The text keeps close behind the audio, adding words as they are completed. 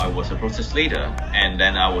was a protest leader, and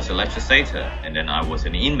then I was a legislator, and then I was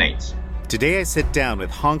an inmate. Today I sit down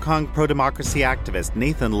with Hong Kong pro-democracy activist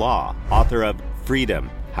Nathan Law, author of Freedom: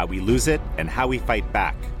 How We Lose It and How We Fight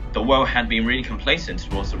Back. The world had been really complacent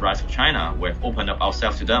towards the rise of China. We've opened up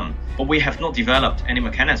ourselves to them, but we have not developed any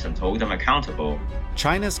mechanism to hold them accountable.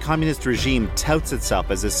 China's communist regime touts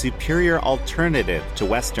itself as a superior alternative to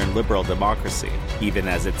Western liberal democracy, even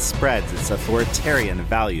as it spreads its authoritarian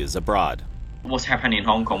values abroad. What's happening in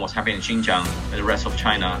Hong Kong, what's happening in Xinjiang, and the rest of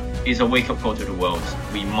China is a wake-up call to the world.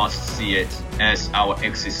 We must see it as our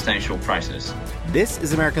existential crisis. This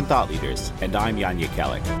is American Thought Leaders, and I'm Jan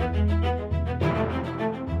Jekielek.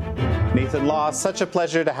 Nathan Law, such a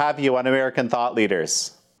pleasure to have you on American Thought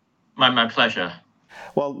Leaders. My pleasure.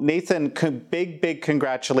 Well, Nathan, big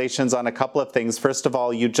congratulations on a couple of things. First of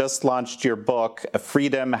all, you just launched your book,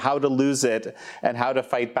 Freedom: How to Lose It and How to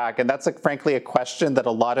Fight Back. And that's frankly a question that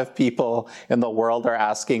a lot of people in the world are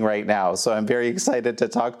asking right now. So I'm very excited to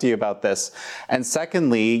talk to you about this. And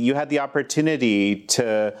secondly, you had the opportunity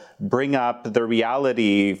to bring up the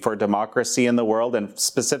reality for democracy in the world and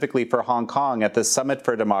specifically for Hong Kong at the Summit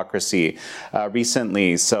for Democracy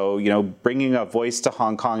recently. So, bringing a voice to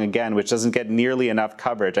Hong Kong again, which doesn't get nearly enough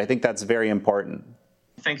coverage. I think that's very important.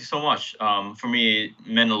 Thank you so much. For me, it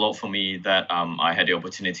meant a lot for me that I had the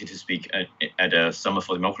opportunity to speak at a Summit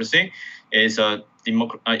for Democracy. It's a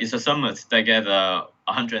summit that gathers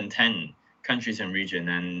 110 countries and regions,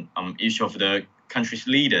 and each of the countries'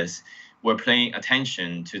 leaders were paying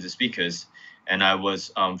attention to the speakers. And I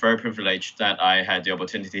was very privileged that I had the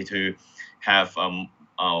opportunity to have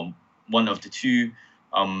one of the two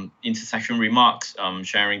intersection remarks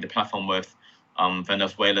sharing the platform with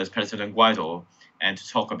Venezuela's President Guaido, and to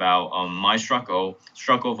talk about my struggle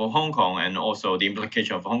for Hong Kong, and also the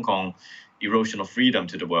implication of Hong Kong erosion of freedom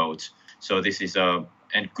to the world. So this is a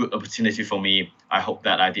good opportunity for me. I hope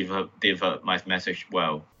that I deliver my message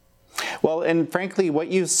well. Well, and frankly, what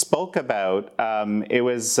you spoke about, it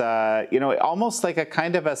was, almost like a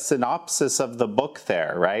kind of a synopsis of the book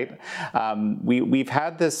there, right? We've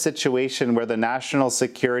had this situation where the national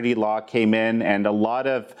security law came in, and a lot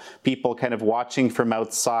of people kind of watching from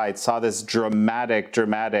outside saw this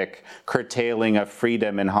dramatic curtailing of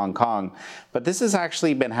freedom in Hong Kong. But this has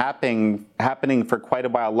actually been happening for quite a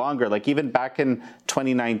while longer. Like even back in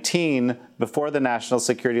 2019, before the national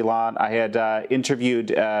security law, I had interviewed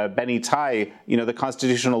Benny Tai, the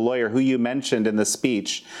constitutional lawyer who you mentioned in the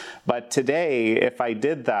speech. But today, if I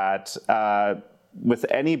did that with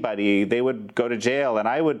anybody, they would go to jail, and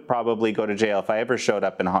I would probably go to jail if I ever showed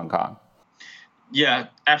up in Hong Kong. Yeah,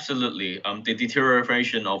 absolutely. The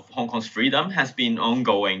deterioration of Hong Kong's freedom has been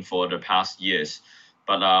ongoing for the past years.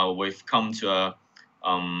 But we've come to a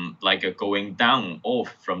going down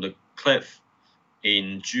off from the cliff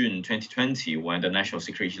in June 2020 when the national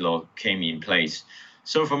security law came in place.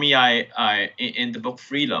 So for me, I in the book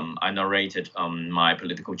Freedom, I narrated my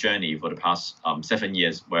political journey for the past 7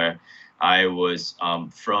 years, where I was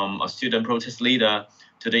from a student protest leader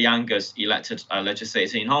to the youngest elected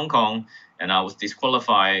legislator in Hong Kong, and I was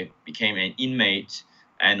disqualified, became an inmate,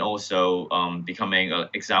 and also becoming an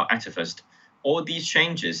exile activist. All these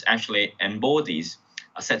changes actually embodies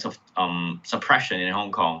a set of suppression in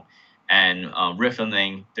Hong Kong and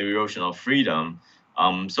revealing the erosion of freedom.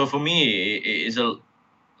 So for me, it is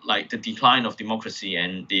the decline of democracy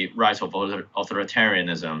and the rise of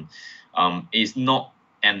authoritarianism is not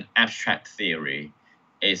an abstract theory.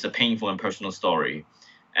 It's a painful and personal story.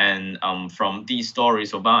 And from these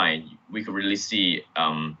stories of mine, we could really see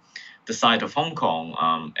the side of Hong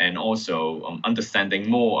Kong and also understanding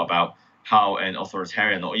more about how an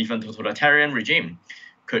authoritarian or even totalitarian regime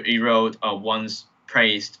could erode once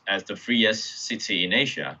praised as the freest city in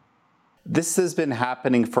Asia. This has been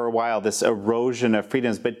happening for a while, this erosion of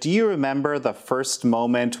freedoms. But do you remember the first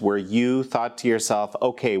moment where you thought to yourself,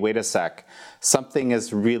 okay, wait a sec, something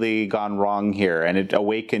has really gone wrong here, and it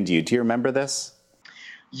awakened you? Do you remember this?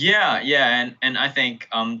 Yeah, and I think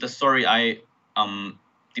the story I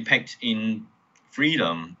depict in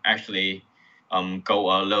Freedom actually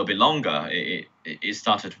go a little bit longer. It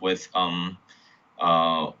started with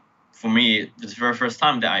for me, it's the very first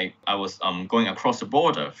time that I was going across the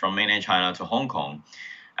border from mainland China to Hong Kong.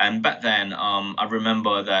 And back then, I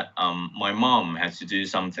remember that my mom had to do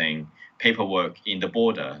paperwork in the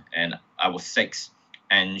border, and I was 6,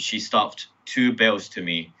 and she stuffed 2 bills to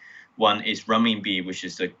me. One is renminbi, which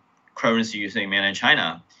is the currency used in mainland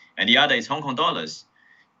China, and the other is Hong Kong dollars.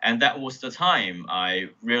 And that was the time I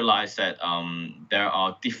realized that there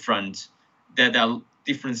are differences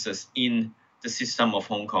in the system of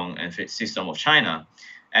Hong Kong and the system of China.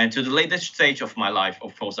 And to the latest stage of my life,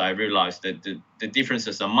 of course, I realized that the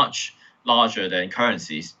differences are much larger than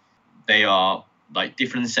currencies. They are like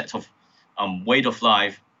different sets of weight of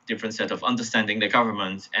life, different set of understanding the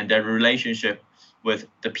government and their relationship with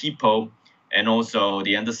the people, and also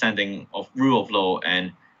the understanding of rule of law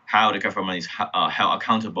and how the government is held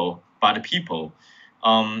accountable by the people.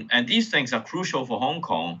 And these things are crucial for Hong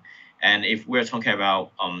Kong. And if we're talking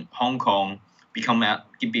about Hong Kong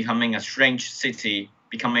becoming a strange city,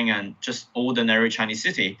 becoming a just ordinary Chinese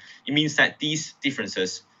city, it means that these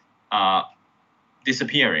differences are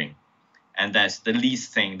disappearing. And that's the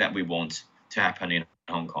least thing that we want to happen in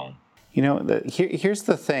Hong Kong. Here's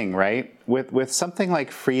the thing, right? With something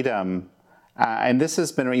like freedom, and this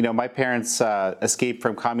has been, my parents escaped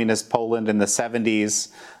from communist Poland in the 70s.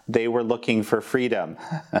 They were looking for freedom,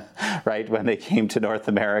 right, when they came to North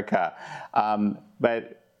America.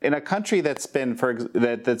 But in a country that's been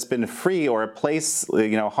free, or a place,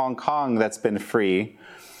 Hong Kong, that's been free,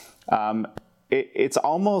 it's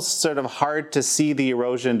almost sort of hard to see the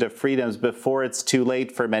erosion to freedoms before it's too late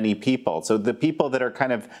for many people. So the people that are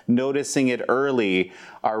kind of noticing it early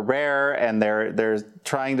are rare, and they're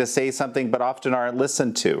trying to say something, but often aren't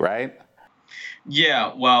listened to, right?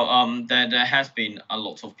 Yeah, well, there has been a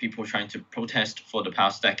lot of people trying to protest for the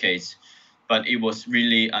past decades, but it was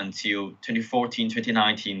really until 2014,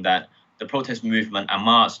 2019 that the protest movement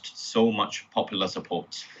amassed so much popular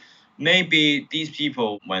support. Maybe these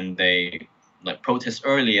people, when they protest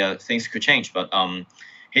earlier, things could change, but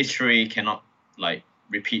history cannot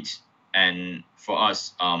repeat. And for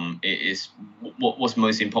us, it is what's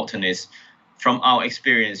most important is, from our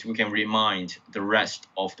experience, we can remind the rest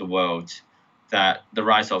of the world that the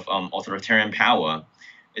rise of authoritarian power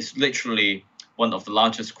is literally one of the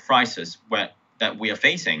largest crises that we are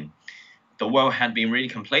facing. The world had been really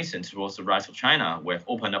complacent towards the rise of China. We've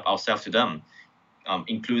opened up ourselves to them,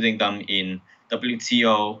 including them in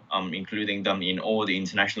WTO, including them in all the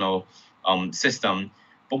international system.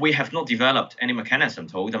 But we have not developed any mechanism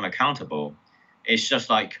to hold them accountable. It's just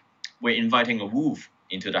like we're inviting a wolf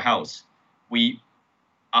into the house. We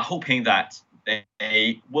are hoping that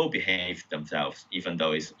they will behave themselves, even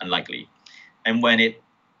though it's unlikely. And when it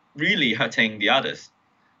really hurting the others,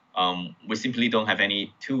 we simply don't have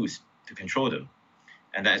any tools to control them.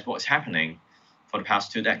 And that is what's happening for the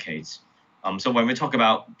past 2 decades. So when we talk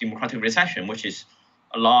about democratic recession, which is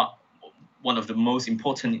one of the most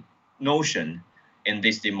important notion in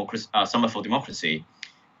this Summer for Democracy,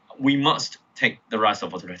 we must take the rise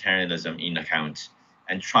of authoritarianism in account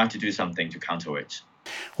and try to do something to counter it.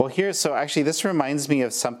 Well, so actually this reminds me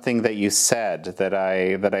of something that you said that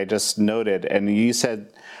I just noted. And you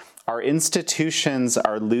said, our institutions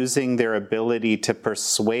are losing their ability to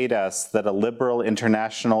persuade us that a liberal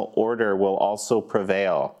international order will also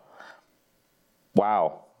prevail.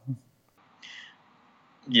 Wow.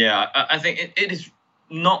 Yeah, I think it is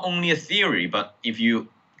not only a theory, but if you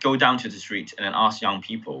go down to the street and then ask young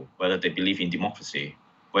people whether they believe in democracy,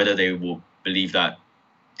 whether they will believe that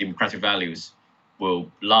democratic values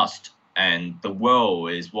will last and the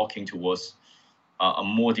world is walking towards a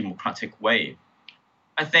more democratic way.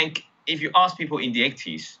 I think if you ask people in the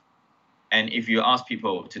 80s and if you ask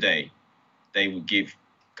people today, they would give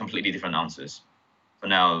completely different answers. For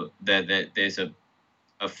now, there's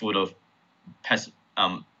a full of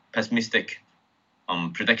pessimistic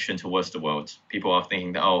prediction towards the world. People are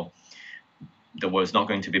thinking that, the world's not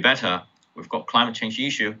going to be better. We've got climate change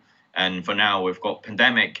issue, and for now we've got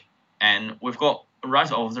pandemic, and we've got a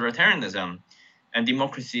rise of authoritarianism, and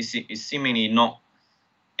democracy is seemingly not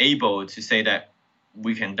able to say that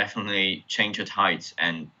we can definitely change the tides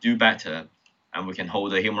and do better, and we can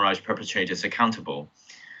hold the human rights perpetrators accountable.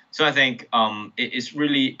 So I think it is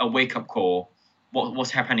really a wake-up call.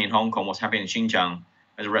 What's happening in Hong Kong, what's happening in Xinjiang,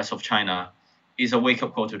 and the rest of China is a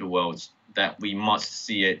wake-up call to the world that we must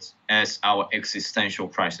see it as our existential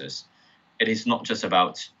crisis. It is not just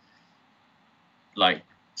about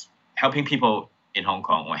helping people in Hong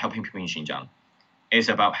Kong or helping people in Xinjiang. It's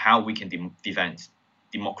about how we can defend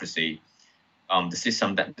democracy, the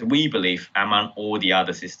system that we believe among all the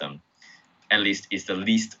other systems, at least is the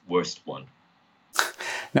least worst one.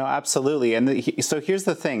 No, absolutely. And so here's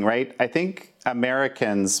the thing, right? I think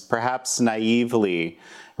Americans, perhaps naively,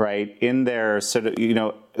 right, in their sort of,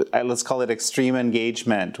 let's call it extreme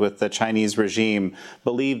engagement with the Chinese regime,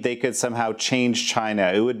 believed they could somehow change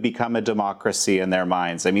China. It would become a democracy in their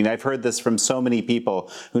minds. I mean, I've heard this from so many people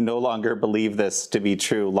who no longer believe this to be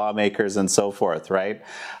true, lawmakers and so forth, right?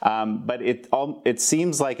 But it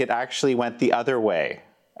seems like it actually went the other way.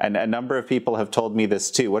 And a number of people have told me this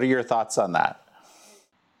too. What are your thoughts on that?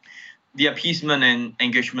 The appeasement and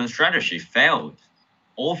engagement strategy failed.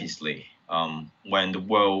 obviously, when the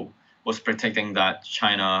world was predicting that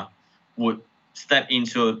China would step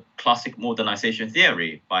into a classic modernization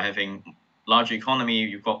theory by having large economy.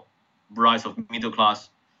 You've got rise of middle class,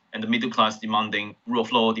 and the middle class demanding rule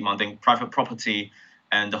of law, demanding private property,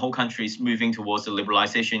 and the whole country is moving towards the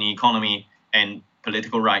liberalization in economy and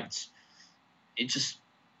political rights. It just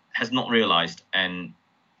has not realized, and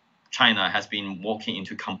China has been walking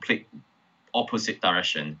into complete opposite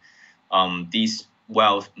direction. These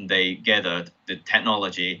wealth they gathered, the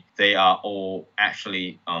technology, they are all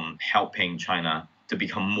actually helping China to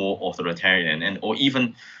become more authoritarian and or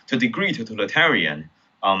even to degree totalitarian.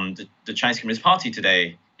 The Chinese Communist Party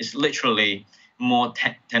today is literally more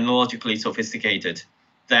technologically sophisticated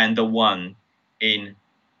than the one in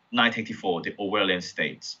 1984, the Orwellian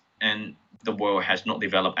states. And the world has not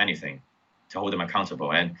developed anything to hold them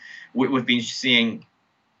accountable. And we've been seeing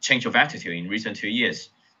change of attitude in recent 2 years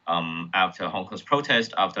after Hong Kong's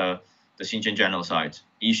protest, after the Xinjiang genocide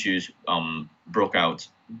issues broke out.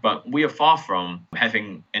 But we are far from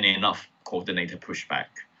having an enough coordinated pushback.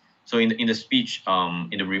 So in the speech,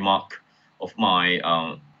 in the remark of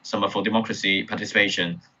my Summer for Democracy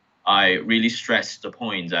participation, I really stressed the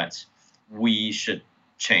point that we should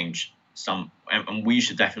change and we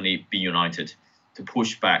should definitely be united to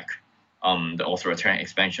push back the authoritarian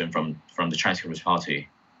expansion from the Chinese Communist Party.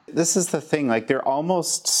 This is the thing, like there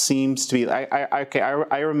almost seems to be,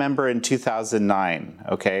 I remember in 2009,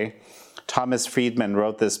 okay, Thomas Friedman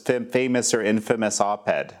wrote this famous or infamous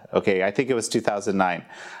op-ed, okay, I think it was 2009,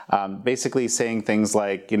 basically saying things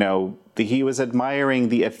like, he was admiring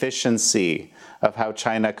the efficiency of how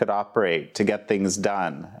China could operate to get things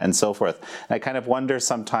done and so forth. And I kind of wonder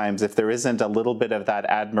sometimes if there isn't a little bit of that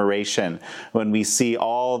admiration when we see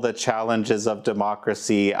all the challenges of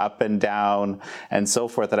democracy up and down and so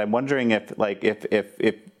forth. And I'm wondering if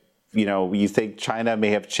you think China may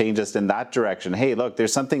have changed us in that direction. Hey, look,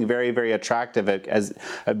 there's something very, very attractive as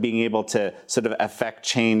being able to sort of affect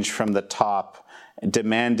change from the top,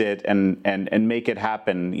 demand it, and make it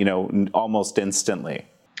happen, almost instantly.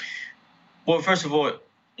 Well, first of all,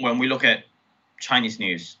 when we look at Chinese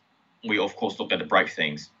news, we of course look at the bright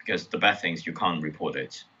things because the bad things you can't report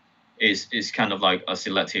it. It's kind of like a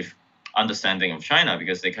selective understanding of China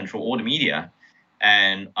because they control all the media,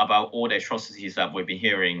 and about all the atrocities that we've been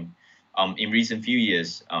hearing in recent few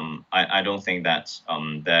years. I don't think that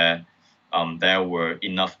there were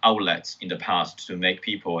enough outlets in the past to make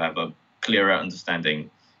people have a clearer understanding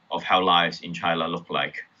of how lives in China look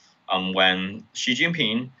like. When Xi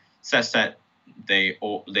Jinping says that they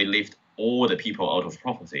lift all the people out of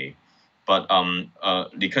property, but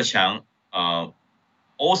Li Keqiang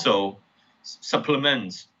also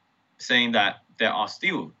supplements saying that there are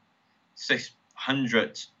still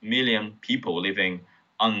 600 million people living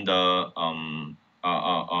under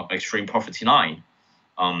extreme poverty line.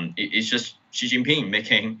 It's just Xi Jinping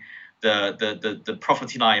making the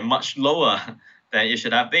poverty line much lower than it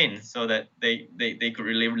should have been, so that they could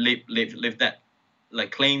really live that,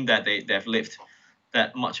 like claim that they've lifted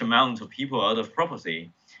that much amount of people out of poverty,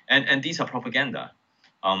 and these are propaganda.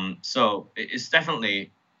 So it's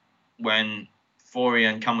definitely when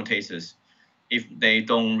foreign commentators, if they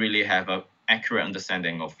don't really have an accurate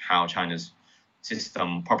understanding of how China's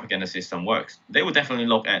propaganda system works, they would definitely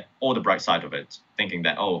look at all the bright side of it, thinking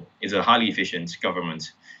that, it's a highly efficient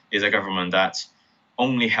government, is a government that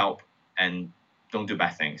only help and don't do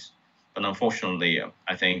bad things. But unfortunately,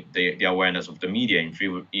 I think the awareness of the media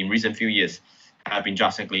in recent few years have been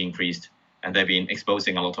drastically increased, and they've been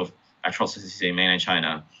exposing a lot of atrocities in mainland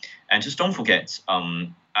China. And just don't forget,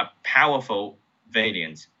 a powerful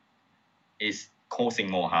variant is causing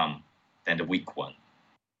more harm than the weak one.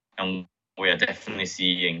 And we are definitely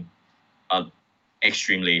seeing an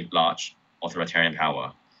extremely large authoritarian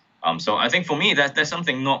power. So I think for me, that's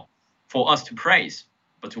something not for us to praise,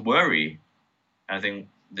 but to worry. And I think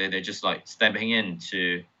they're just like stepping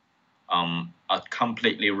into a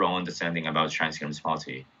completely wrong understanding about the Chinese Communist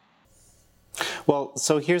Party. Well,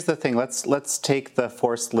 so here's the thing. Let's take the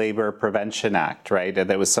Forced Labor Prevention Act, right?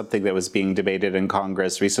 That was something that was being debated in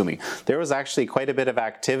Congress recently. There was actually quite a bit of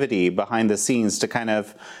activity behind the scenes to kind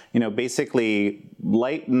of, basically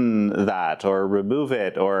lighten that or remove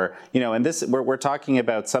it, or, and this we're talking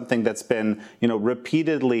about something that's been,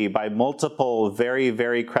 repeatedly by multiple very,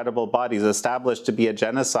 very credible bodies established to be a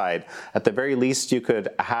genocide. At the very least, you could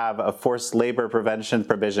have a forced labor prevention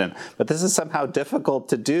provision, but this is somehow difficult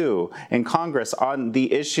to do in Congress on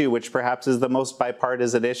the issue which perhaps is the most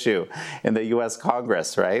bipartisan issue in the U.S.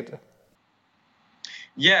 Congress, right?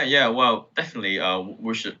 Yeah. Well, definitely,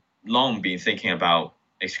 we should long be thinking about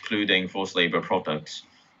excluding forced labor products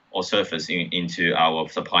or surface into our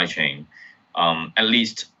supply chain. At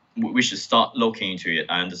least we should start looking into it.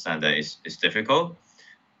 I understand that it's difficult.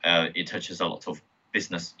 It touches a lot of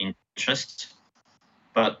business interests,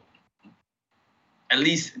 but at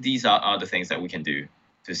least these are the things that we can do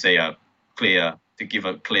to say to give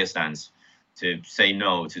a clear stance, to say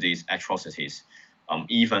no to these atrocities,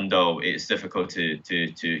 even though it's difficult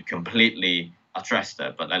to completely address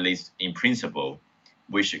that, but at least in principle,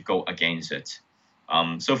 we should go against it.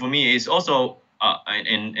 So for me, it's also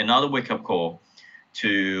another wake-up call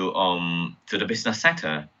to the business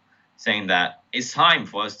sector, saying that it's time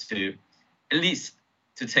for us to at least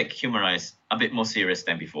to take human rights a bit more serious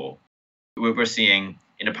than before. We're seeing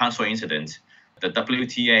in the Pansori incident, the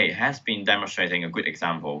WTA has been demonstrating a good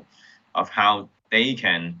example of how they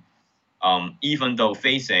can, even though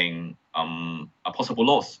facing a possible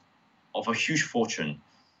loss of a huge fortune,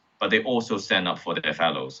 but they also stand up for their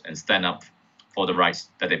fellows and stand up for the rights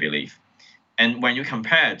that they believe. And when you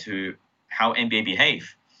compare to how NBA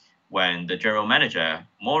behaved when the general manager,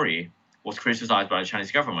 Mori, was criticized by the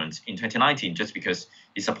Chinese government in 2019 just because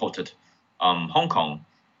he supported Hong Kong,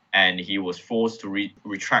 and he was forced to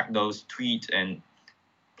retract those tweets and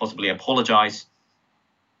possibly apologize,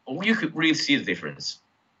 you could really see the difference.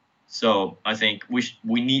 So I think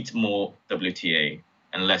we need more WTA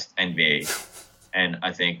and less NBA. And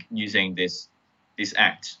I think using this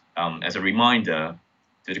act as a reminder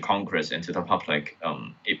to the Congress and to the public,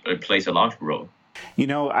 it plays a large role. You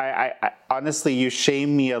know, I honestly, you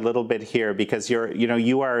shame me a little bit here because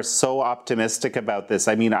you are so optimistic about this.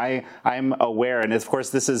 I mean, I'm aware, and of course,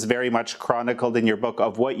 this is very much chronicled in your book,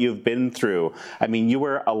 of what you've been through. I mean, you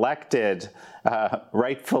were elected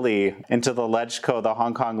rightfully into the LegCo, the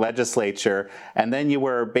Hong Kong legislature, and then you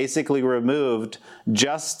were basically removed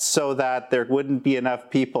just so that there wouldn't be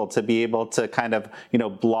enough people to be able to kind of,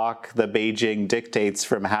 block the Beijing dictates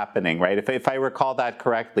from happening, right? If I recall that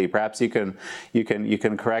correctly, perhaps you can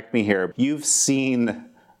correct me here. You've seen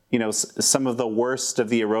some of the worst of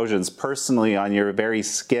the erosions personally on your very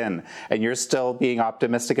skin, and you're still being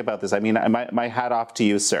optimistic about this. I mean, my hat off to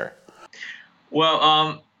you, sir.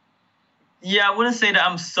 Well, yeah, I wouldn't say that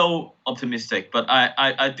I'm so optimistic, but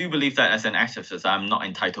I do believe that as an activist, I'm not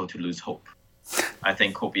entitled to lose hope. I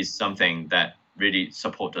think hope is something that really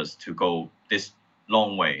supports us to go this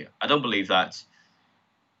long way. I don't believe that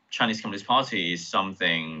Chinese Communist Party is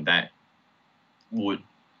something that would,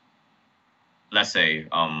 let's say,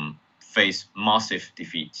 face massive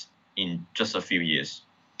defeat in just a few years.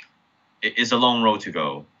 It's a long road to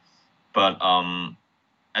go, but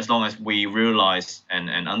as long as we realize and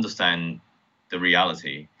understand the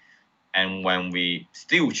reality, and when we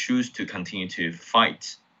still choose to continue to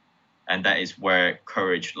fight, and that is where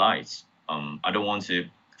courage lies. I don't want to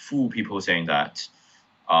fool people saying that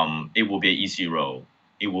it will be an easy road.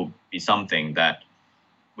 It will be something that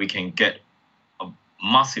we can get a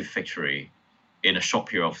massive victory in a short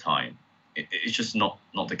period of time. It's just not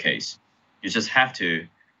the case. You just have to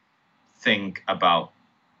think about,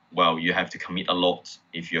 well, you have to commit a lot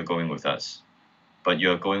if you're going with us. But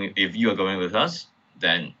if you are going with us,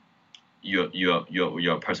 then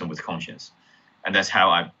you're a person with conscience, and that's how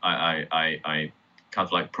I kind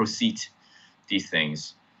of like proceed these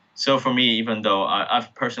things. So for me, even though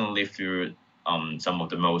I've personally lived through some of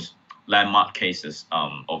the most landmark cases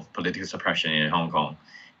of political suppression in Hong Kong,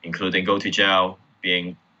 including go to jail,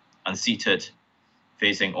 being unseated,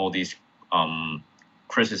 facing all these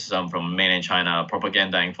criticism from mainland China,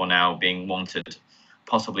 propaganda for now being wanted,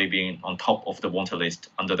 possibly being on top of the wanted list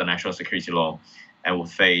under the national security law, and will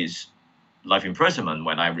face life imprisonment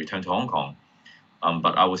when I return to Hong Kong.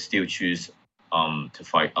 But I will still choose to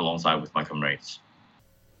fight alongside with my comrades.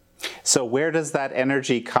 So where does that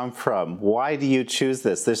energy come from? Why do you choose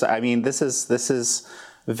this? This is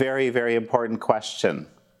a very, very important question.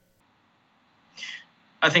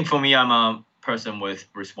 I think for me, I'm a person with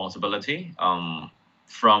responsibility.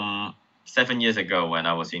 From 7 years ago, when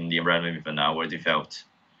I was in the environment movement, I already felt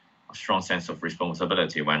a strong sense of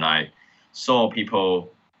responsibility when I saw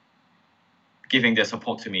people giving their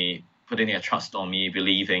support to me, putting their trust on me,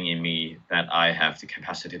 believing in me that I have the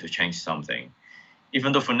capacity to change something.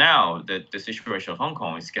 Even though for now, the situation of Hong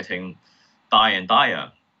Kong is getting dire and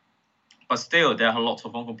dire, but still there are lots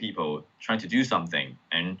of Hong Kong people trying to do something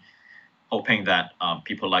and hoping that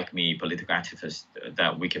people like me, political activists,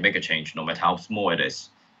 that we can make a change no matter how small it is.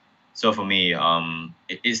 So for me,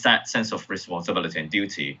 it's that sense of responsibility and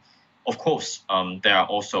duty. Of course, there are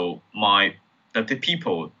also the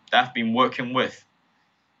people that I've been working with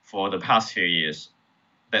for the past few years,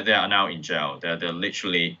 that they are now in jail. They're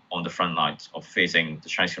literally on the front lines of facing the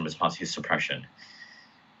Chinese Communist Party's suppression.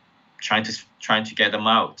 trying to get them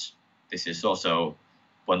out. This is also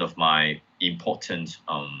one of my important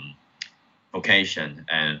vocation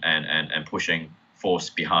and pushing force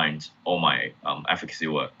behind all my advocacy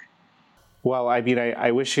work. Well, I mean,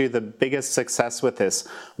 I wish you the biggest success with this.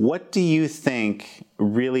 What do you think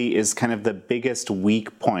really is kind of the biggest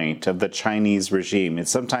weak point of the Chinese regime?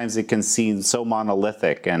 Sometimes it can seem so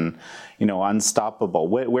monolithic and, unstoppable.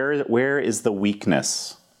 Where is the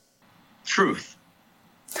weakness? Truth.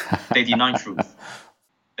 They deny truth.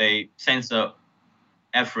 They censor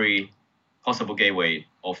every possible gateway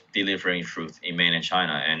of delivering truth in mainland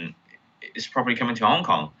China, and it's probably coming to Hong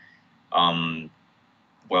Kong.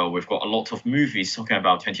 Well, we've got a lot of movies talking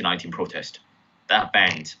about 2019 protest that are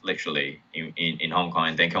banned literally in Hong Kong,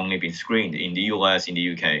 and they can only be screened in the US, in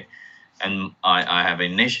the UK. And I have an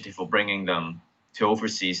initiative for bringing them to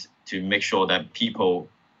overseas to make sure that people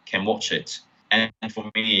can watch it. And for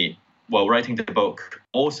me, well, writing the book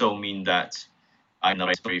also means that I know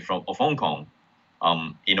the history of Hong Kong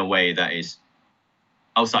in a way that is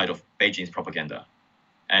outside of Beijing's propaganda,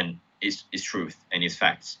 and is truth and is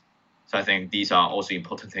facts. So I think these are also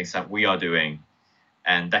important things that we are doing,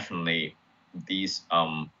 and definitely these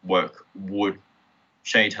work would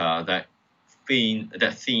shatter that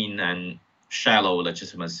thin and shallow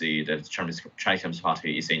legitimacy that the Chinese Communist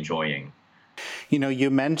Party is enjoying. You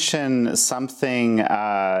mentioned something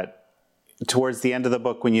towards the end of the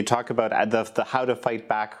book when you talk about the how to fight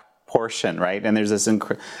back portion, right? And there's this,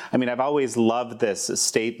 I've always loved this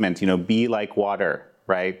statement, be like water.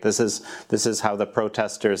 Right. This is how the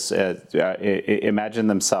protesters imagine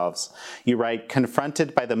themselves. You write,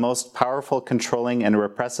 confronted by the most powerful, controlling, and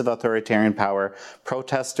repressive authoritarian power,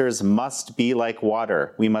 protesters must be like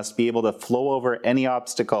water. We must be able to flow over any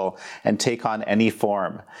obstacle and take on any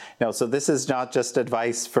form. So this is not just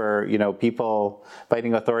advice for people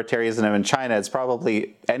fighting authoritarianism in China. It's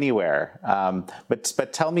probably anywhere.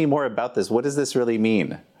 But tell me more about this. What does this really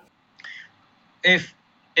mean? If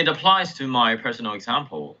it applies to my personal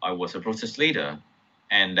example, I was a protest leader,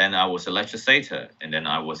 and then I was a legislator, and then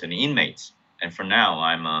I was an inmate. And for now,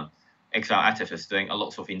 I'm an exile activist doing a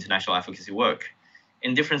lot of international advocacy work.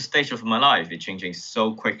 In different stages of my life, it's changing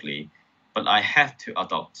so quickly, but I had to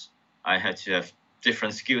adopt. I had to have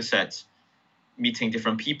different skill sets, meeting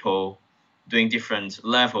different people, doing different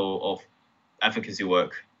level of advocacy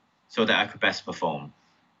work so that I could best perform.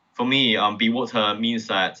 For me, Be Water means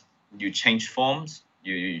that you change forms,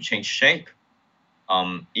 you change shape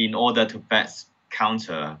in order to best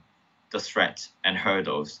counter the threat and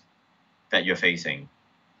hurdles that you're facing.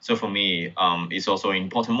 So for me, it's also an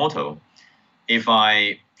important motto. If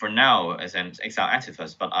I, for now, as an exile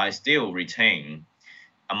activist, but I still retain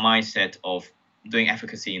a mindset of doing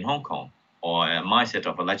advocacy in Hong Kong or a mindset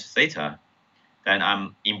of a legislator, then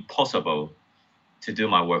I'm impossible to do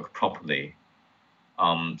my work properly.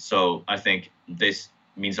 So I think this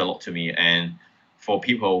means a lot to me, and for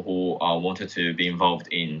people who wanted to be involved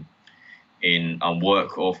in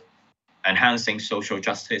work of enhancing social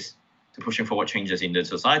justice, to pushing forward changes in the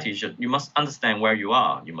society, you must understand where you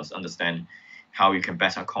are. You must understand how you can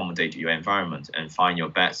best accommodate your environment and find your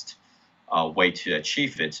best way to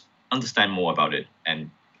achieve it, understand more about it,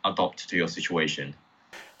 and adopt to your situation.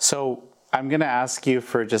 So I'm going to ask you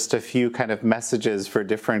for just a few kind of messages for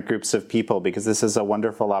different groups of people, because this is a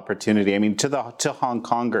wonderful opportunity. To Hong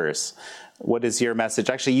Kongers, what is your message?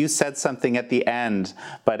 Actually, you said something at the end,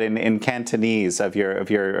 but in Cantonese of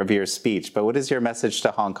your speech. But what is your message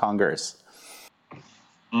to Hong Kongers?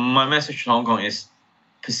 My message to Hong Kong is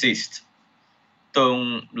persist.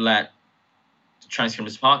 Don't let the Chinese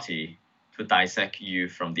Communist Party to dissect you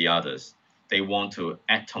from the others. They want to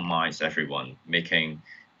atomize everyone, making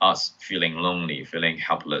us feeling lonely, feeling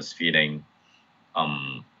helpless, feeling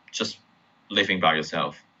just living by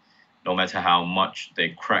yourself. No matter how much they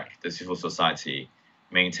crack the civil society,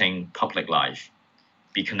 maintain public life,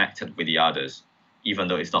 be connected with the others, even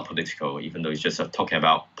though it's not political, even though it's just talking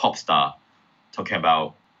about pop star, talking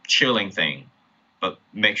about chilling thing, but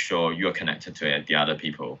make sure you're connected to the other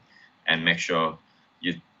people, and make sure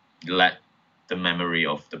you let the memory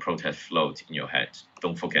of the protest float in your head.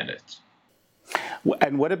 Don't forget it.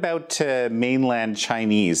 And what about mainland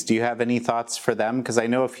Chinese? Do you have any thoughts for them? Because I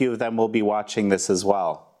know a few of them will be watching this as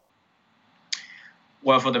well.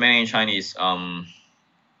 Well, for the mainland Chinese,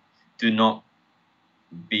 do not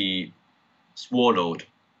be swallowed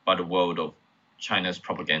by the world of China's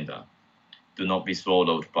propaganda. Do not be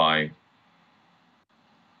swallowed by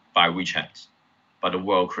WeChat, by the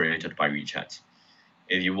world created by WeChat.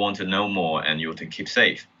 If you want to know more and you want to keep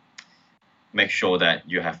safe, make sure that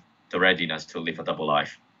you have the readiness to live a double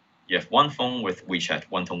life. You have one phone with WeChat,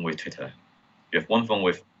 one phone with Twitter. You have one phone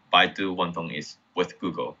with Baidu Wantong is with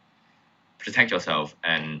Google. Protect yourself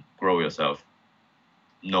and grow yourself.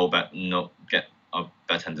 Get a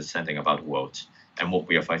better understanding about the world and what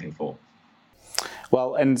we are fighting for.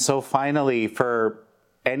 Well, and so finally, for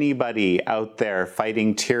anybody out there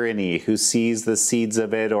fighting tyranny who sees the seeds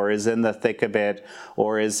of it or is in the thick of it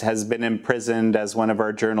or has been imprisoned, as one of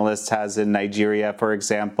our journalists has in Nigeria, for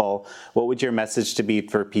example, what would your message to be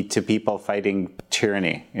to people fighting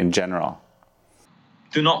tyranny in general?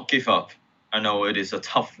 Do not give up. I know it is a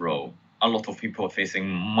tough road. A lot of people are facing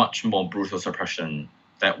much more brutal suppression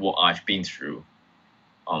than what I've been through.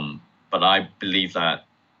 But I believe that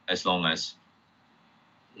as long as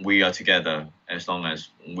we are together, as long as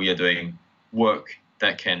we are doing work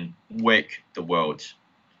that can wake the world,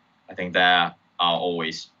 I think there are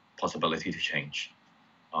always possibility to change.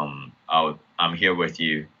 I'm here with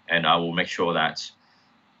you, and I will make sure that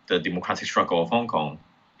the democratic struggle of Hong Kong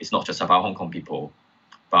is not just about Hong Kong people,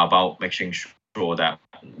 but about making sure that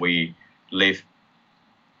we live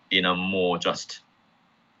in a more just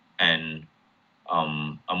and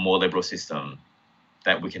a more liberal system,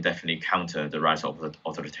 that we can definitely counter the rise of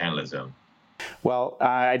authoritarianism. Well,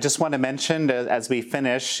 I just want to mention, as we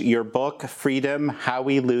finish, your book, Freedom, How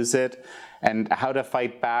We Lose It, and How to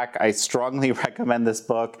Fight Back. I strongly recommend this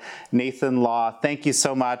book. Nathan Law, thank you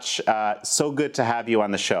so much. So good to have you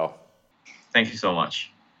on the show. Thank you so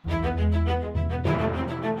much.